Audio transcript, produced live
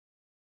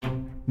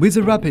With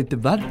the rapid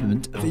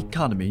development of the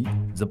economy,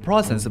 the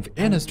process of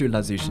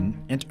industrialization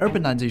and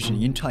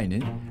urbanization in China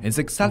is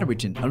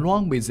accelerating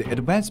along with the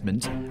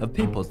advancement of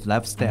people's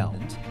lifestyle.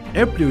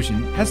 Air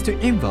pollution has to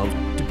evolve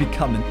to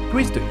become a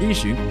critical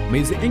issue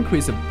with the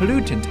increase of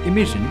pollutant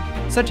emission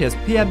such as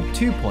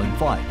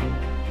PM2.5,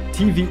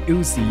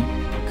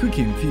 TVOC,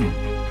 cooking fuel,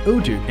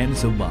 odor and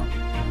so on.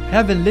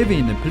 Having living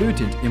in a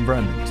polluted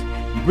environment,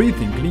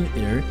 breathing clean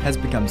air has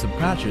become so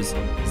precious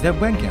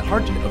that one can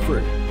hardly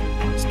afford.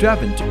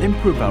 Striving to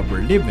improve our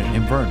living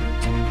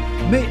environment,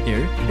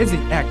 MayAir is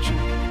in action.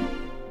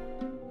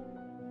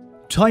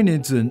 China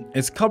Zun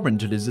is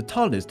currently the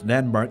tallest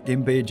landmark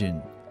in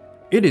Beijing.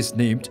 It is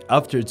named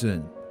after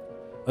Zun,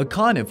 a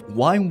kind of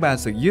wine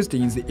vessel used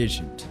in the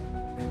ancient.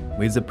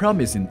 With a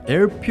promising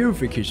air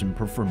purification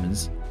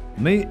performance,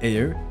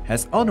 MayAir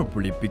has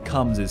honorably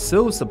become the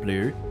sole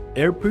supplier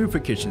air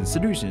purification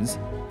solutions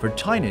for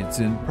China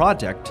Zun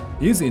project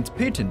using its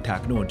patent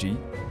technology,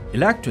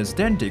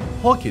 electrostatic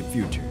pocket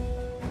filter.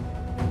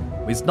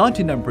 With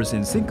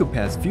 99%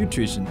 single-pass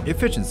filtration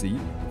efficiency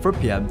for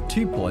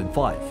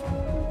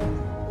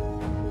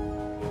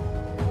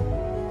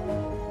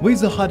PM2.5.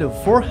 With a height of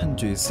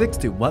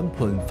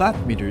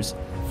 461.5 meters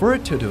for a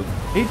total of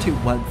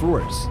 81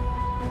 floors.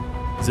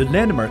 The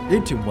landmark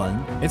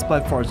 81 is by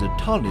far the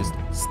tallest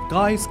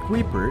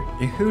skyscraper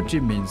in Ho Chi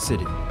Minh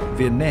City,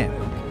 Vietnam,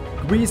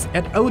 grease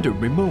and odor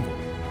removal.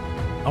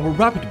 Our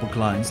reputable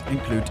clients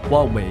include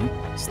Huawei,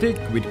 State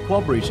Grid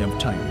Corporation of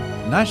China,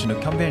 National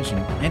Convention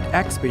and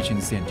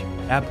Exhibition Center,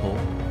 Apple,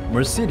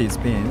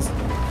 Mercedes-Benz,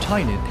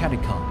 China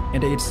Telecom,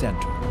 and etc.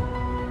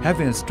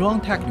 Having a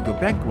strong technical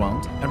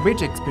background and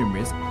rich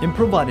experience in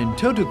providing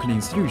total clean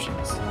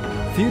solutions,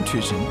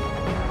 filtration,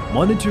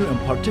 monitor and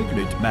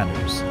particulate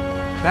matters,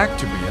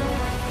 bacteria,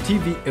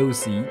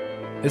 TVOC,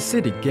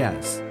 acidic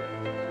gas,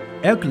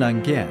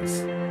 alkaline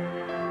gas,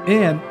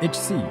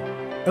 AMHC,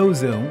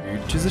 ozone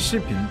to the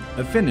shipping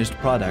of finished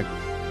product.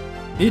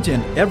 Each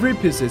and every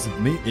piece of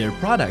MayAir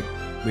product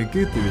will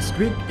go through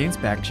strict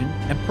inspection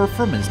and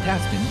performance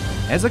testing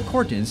as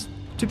accordance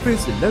to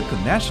both the local,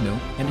 national,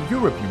 and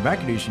European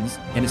regulations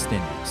and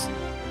standards.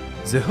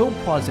 The whole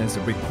process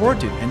is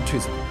recorded and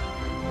traceable.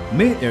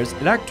 MayAir's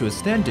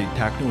electrostatic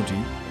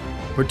technology,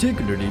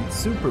 particularly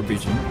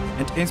supervision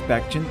and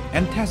inspection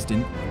and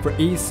testing for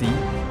EAC,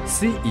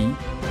 CE,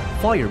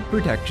 fire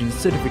protection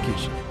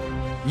certification,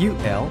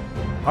 UL,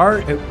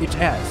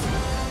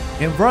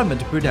 ROHS,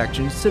 environment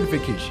protection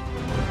certification,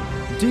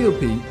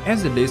 DOP, and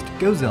the list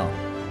goes on.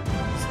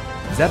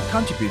 That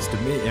contributes to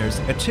MayAir's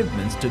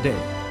achievements today,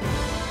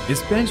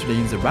 especially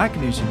in the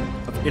recognition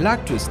of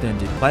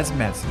electrostatic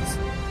methods,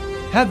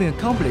 having a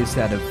complete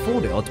set of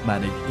fully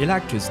automatic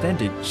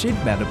electrostatic sheet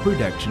metal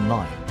production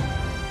line,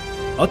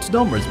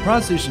 autonomous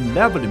precision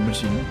leveling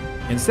machine,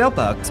 and cell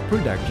box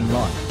production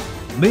line.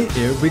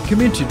 MayAir will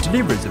commit to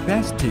deliver the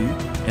best to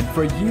and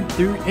for you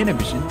through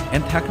innovation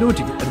and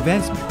technological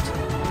advancement.